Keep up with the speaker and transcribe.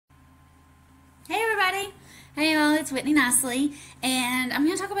everybody. Hey y'all, it's Whitney Nicely, and I'm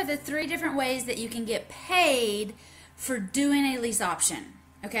going to talk about the 3 different ways that you can get paid for doing a lease option.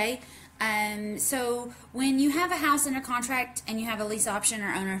 Okay, so when you have a house under contract and you have a lease option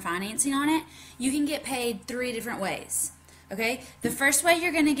or owner financing on it, you can get paid 3 different ways. Okay, the first way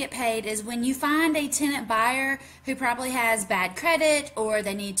you're going to get paid is when you find a tenant buyer who probably has bad credit, or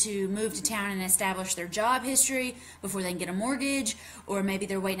they need to move to town and establish their job history before they can get a mortgage, or maybe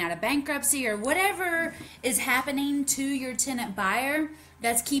they're waiting out of bankruptcy, or whatever is happening to your tenant buyer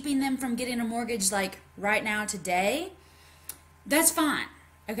that's keeping them from getting a mortgage like right now today. That's fine,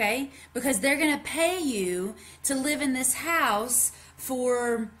 okay, because they're going to pay you to live in this house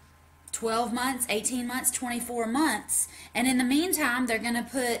for 12 months, 18 months, 24 months, and in the meantime they're going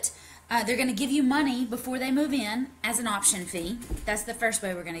to give you money before they move in as an option fee. That's the first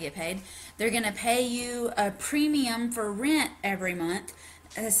way we're going to get paid. They're going to pay you a premium for rent every month.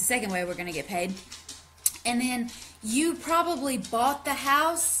 That's the second way we're going to get paid. And then you probably bought the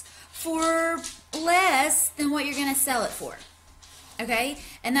house for less than what you're going to sell it for. Okay?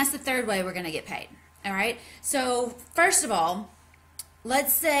 And that's the third way we're going to get paid. All right? So, first of all,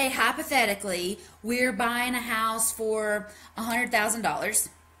 let's say, hypothetically, we're buying a house for $100,000,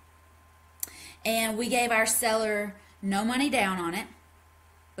 and we gave our seller no money down on it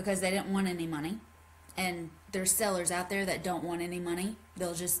because they didn't want any money. And there's sellers out there that don't want any money.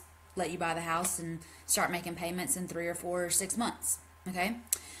 They'll just let you buy the house and start making payments in 3 or 4 or 6 months. Okay?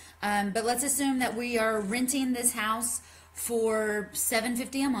 But let's assume that we are renting this house for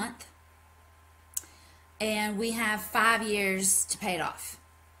 $750 a month. And we have 5 years to pay it off.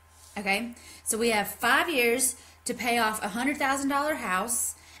 Okay? So we have 5 years to pay off a $100,000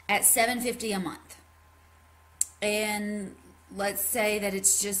 house at $750 a month. And let's say that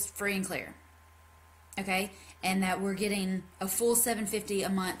it's just free and clear. Okay? And that we're getting a full $750 a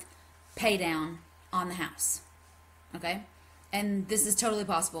month pay down on the house. Okay? And this is totally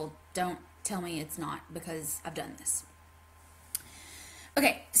possible. Don't tell me it's not, because I've done this.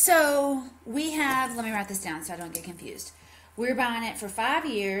 Okay, so we have, let me write this down so I don't get confused. We're buying it for 5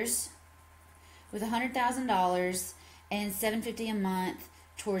 years with $100,000 and $750 a month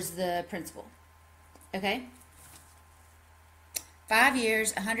towards the principal. Okay? 5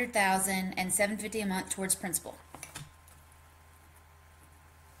 years, $100,000 and $750 a month towards principal.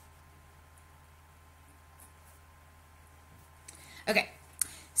 Okay,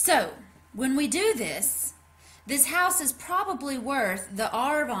 so when we do this, this house is probably worth, the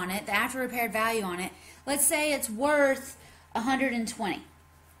ARV on it, the after repaired value on it, let's say it's worth $120.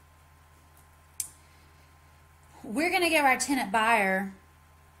 We're going to give our tenant buyer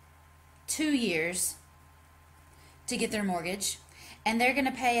 2 years to get their mortgage, and they're going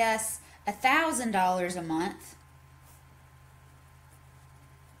to pay us $1,000 a month,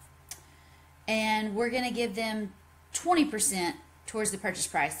 and we're going to give them 20% towards the purchase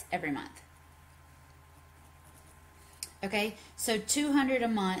price every month. Okay, so $200 a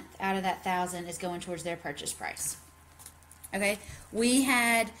month out of that $1,000 is going towards their purchase price. Okay, we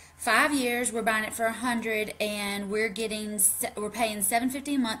had 5 years. We're buying it for $100, and we're paying $750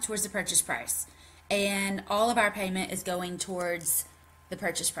 a month towards the purchase price, and all of our payment is going towards the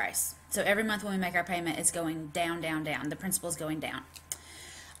purchase price. So every month when we make our payment, it's going down, down, down. The principal is going down.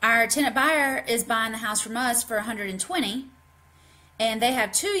 Our tenant buyer is buying the house from us for $120, and they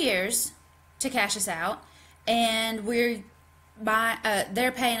have 2 years to cash us out. And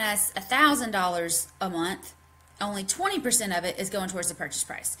they're paying us $1,000 a month. Only 20% of it is going towards the purchase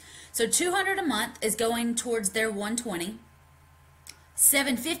price. So $200 a month is going towards their $120.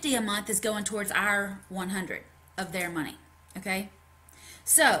 $750 a month is going towards our $100 of their money. Okay.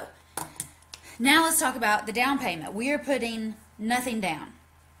 So now let's talk about the down payment. We are putting nothing down.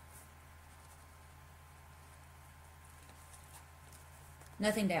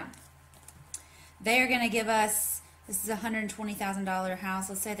 Nothing down. They're going to give us, this is a $120,000 house.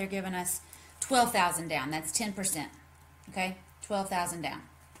 Let's say they're giving us $12,000 down. That's 10%. Okay? $12,000 down.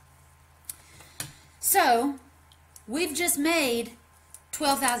 So, we've just made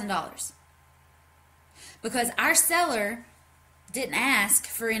 $12,000 because our seller didn't ask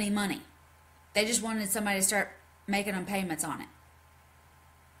for any money. They just wanted somebody to start making them payments on it.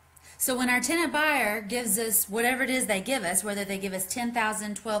 So when our tenant buyer gives us whatever it is they give us, whether they give us $10,000,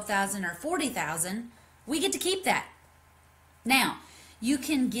 $12,000, or $40,000, we get to keep that. Now, you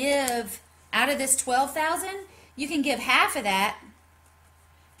can give, out of this $12,000, you can give half of that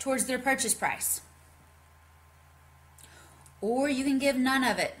towards their purchase price. Or you can give none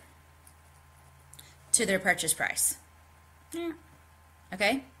of it to their purchase price.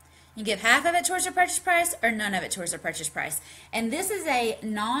 Okay? You give half of it towards their purchase price or none of it towards their purchase price. And this is a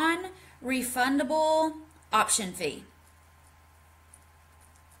non-refundable option fee.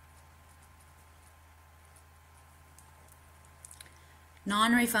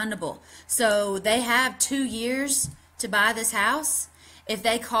 Non-refundable. So they have 2 years to buy this house. If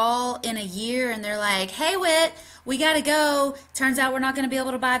they call in a year and they're like, hey, Whit, we got to go. Turns out we're not going to be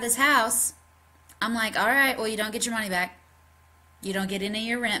able to buy this house. I'm like, all right, well, you don't get your money back. You don't get any of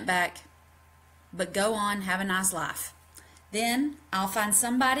your rent back. But go on, have a nice life. Then I'll find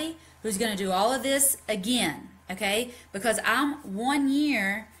somebody who's going to do all of this again, okay? Because I'm 1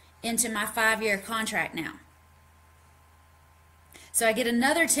 year into my 5-year contract now. So I get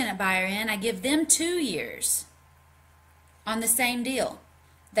another tenant buyer in. I give them 2 years on the same deal.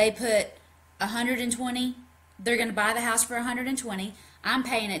 They put 120. They're going to buy the house for 120. I'm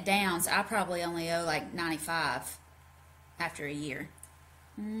paying it down, so I probably only owe like 95 after a year.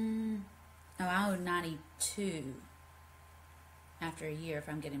 No, I owe 92 after a year if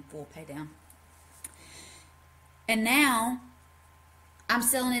I'm getting full pay down. And now I'm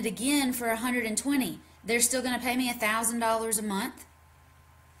selling it again for 120. They're still going to pay me $1,000 a month.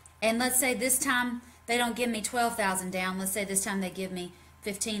 And let's say this time they don't give me $12,000 down. Let's say this time they give me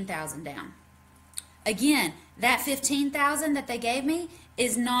 $15,000 down. Again, that $15,000 that they gave me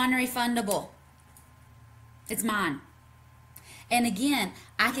is non-refundable. It's mine. And again,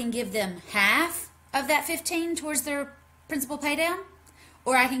 I can give them half of that $15,000 towards their principal pay down,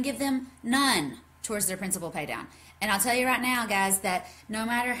 or I can give them none towards their principal pay down. And I'll tell you right now, guys, that no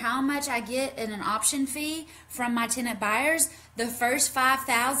matter how much I get in an option fee from my tenant buyers, the first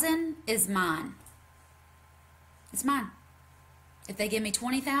 $5,000 is mine. It's mine. If they give me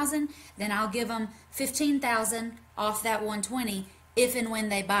 $20,000, then I'll give them $15,000 off that $120 if and when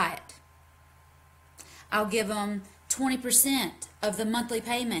they buy it. I'll give them 20% of the monthly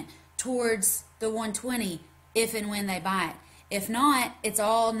payment towards the $120 if and when they buy it. If not, it's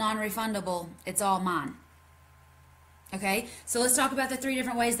all non-refundable. It's all mine. Okay, so let's talk about the 3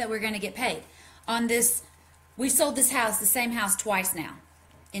 different ways that we're going to get paid. On this, we sold this house, the same house, twice now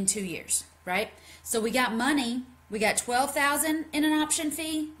in 2 years, right? So we got money. We got $12,000 in an option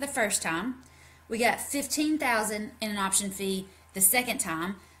fee the first time. We got $15,000 in an option fee the second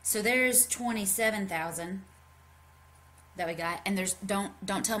time. So there's $27,000 that we got. And there's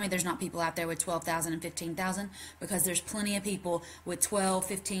don't tell me there's not people out there with $12,000 and $15,000, because there's plenty of people with $12,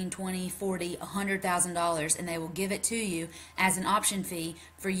 $15, $20, $40, $100,000, and they will give it to you as an option fee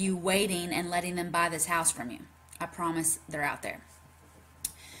for you waiting and letting them buy this house from you. I promise they're out there.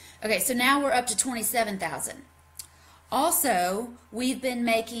 Okay, so now we're up to $27,000. Also, we've been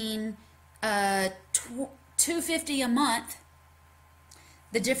making $250 a month.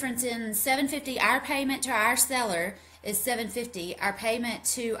 The difference in $750, our payment to our seller is $750. Our payment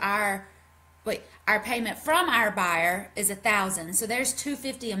to our payment from our buyer is $1,000. So there's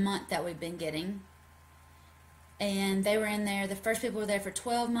 $250 a month that we've been getting. And they were in there. The first people were there for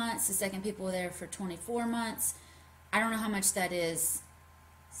 12 months. The second people were there for 24 months. I don't know how much that is.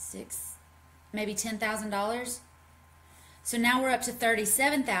 Maybe $10,000. So now we're up to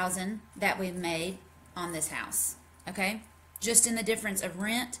 $37,000 that we've made on this house. Okay, just in the difference of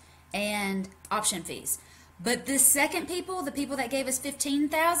rent and option fees. But this second people, the people that gave us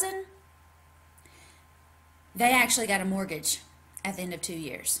 $15,000, they actually got a mortgage at the end of 2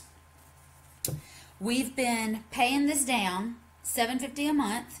 years. We've been paying this down, $750 a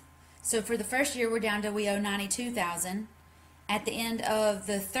month. So for the first year, we're down to we owe $92,000. At the end of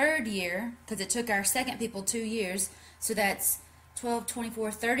the third year, because it took our second people 2 years, so that's 12,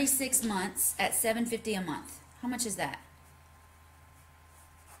 24, 36 months at $750 a month. How much is that?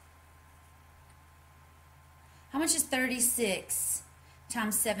 How much is 36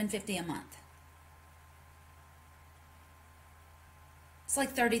 times $750 a month? It's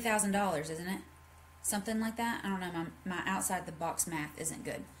like $30,000, isn't it? Something like that. I don't know. My outside the box math isn't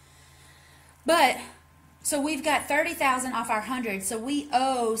good. But so we've got $30,000 off our 100, so we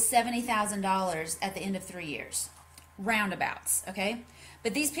owe $70,000 at the end of 3 years, roundabouts. Okay,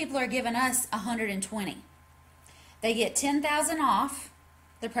 but these people are giving us $120. They get $10,000 off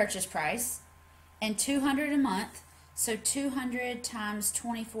the purchase price and $200 a month. So 200 times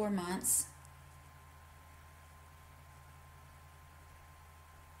 24 months.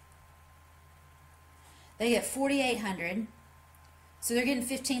 They get $4,800. So they're getting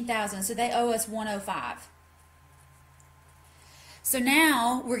 $15,000. So they owe us $105. So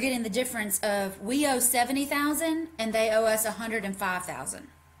now we're getting the difference of we owe $70,000 and they owe us $105,000.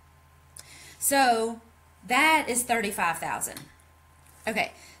 So that is $35,000.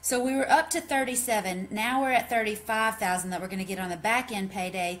 Okay, so we were up to $37,000. Now we're at $35,000 that we're going to get on the back end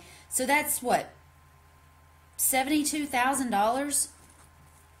payday. So that's what? $72,000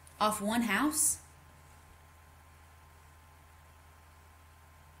 off one house?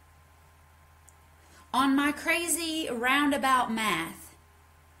 On my crazy roundabout math,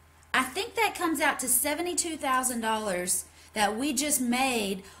 I think that comes out to $72,000 that we just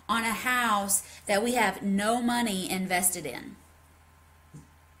made on a house that we have no money invested in.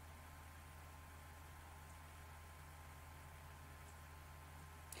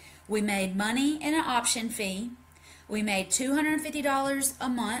 We made money in an option fee. We made $250 a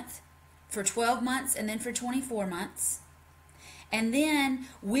month for 12 months and then for 24 months. And then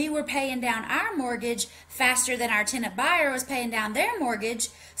we were paying down our mortgage faster than our tenant buyer was paying down their mortgage,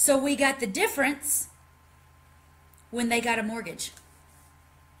 so we got the difference when they got a mortgage.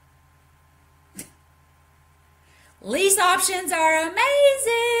 Lease options are amazing.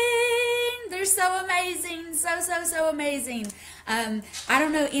 They're so amazing. So amazing. I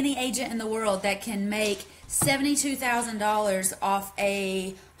don't know any agent in the world that can make $72,000 off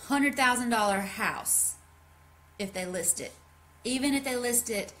a $100,000 house if they list it. Even if they list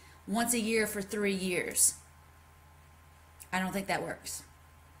it once a year for 3 years. I don't think that works.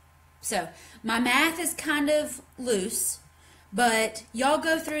 So, my math is kind of loose, but y'all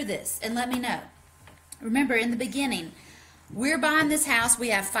go through this and let me know. Remember, in the beginning, we're buying this house. We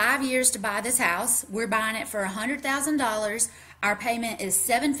have 5 years to buy this house. We're buying it for $100,000. Our payment is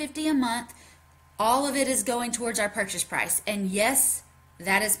 $750 a month. All of it is going towards our purchase price. And yes,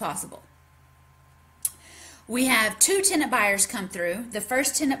 that is possible. We have 2 tenant buyers come through. The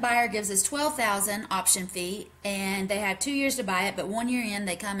first tenant buyer gives us $12,000 option fee, and they have 2 years to buy it, but 1 year in,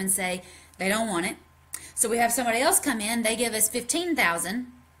 they come and say they don't want it. So we have somebody else come in. They give us $15,000,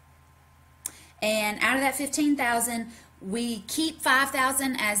 and out of that $15,000, we keep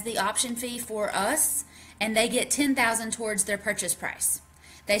 $5,000 as the option fee for us, and they get $10,000 towards their purchase price.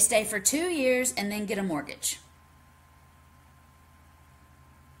 They stay for 2 years and then get a mortgage.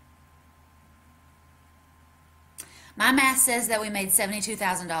 My math says that we made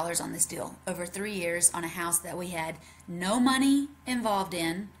 $72,000 on this deal over 3 years on a house that we had no money involved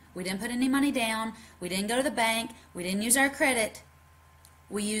in. We didn't put any money down. We didn't go to the bank. We didn't use our credit.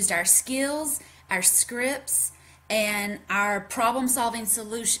 We used our skills, our scripts, and our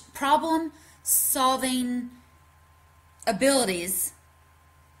problem-solving abilities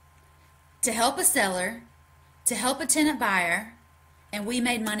to help a seller, to help a tenant buyer, and we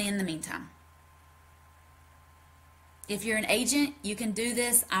made money in the meantime. If you're an agent, you can do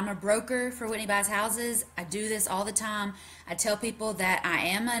this. I'm a broker for Whitney Buys Houses. I do this all the time. I tell people that I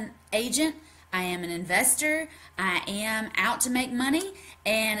am an agent, I am an investor, I am out to make money,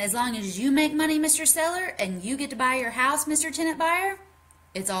 and as long as you make money, Mr. Seller, and you get to buy your house, Mr. Tenant Buyer,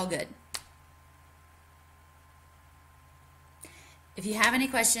 it's all good. If you have any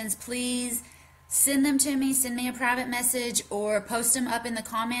questions, please send them to me. Send me a private message or post them up in the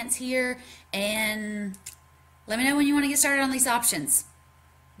comments here, and let me know when you want to get started on lease options,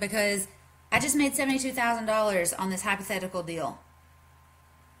 because I just made $72,000 on this hypothetical deal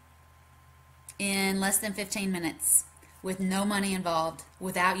in less than 15 minutes with no money involved,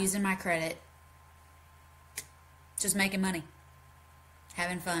 without using my credit. Just making money,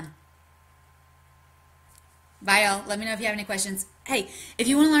 having fun. Bye, y'all. Let me know if you have any questions. Hey, if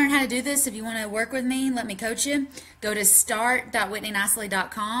you want to learn how to do this, if you want to work with me, let me coach you, go to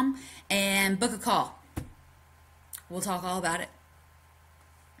start.whitneynicely.com and book a call. We'll talk all about it.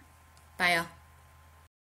 Bye, y'all.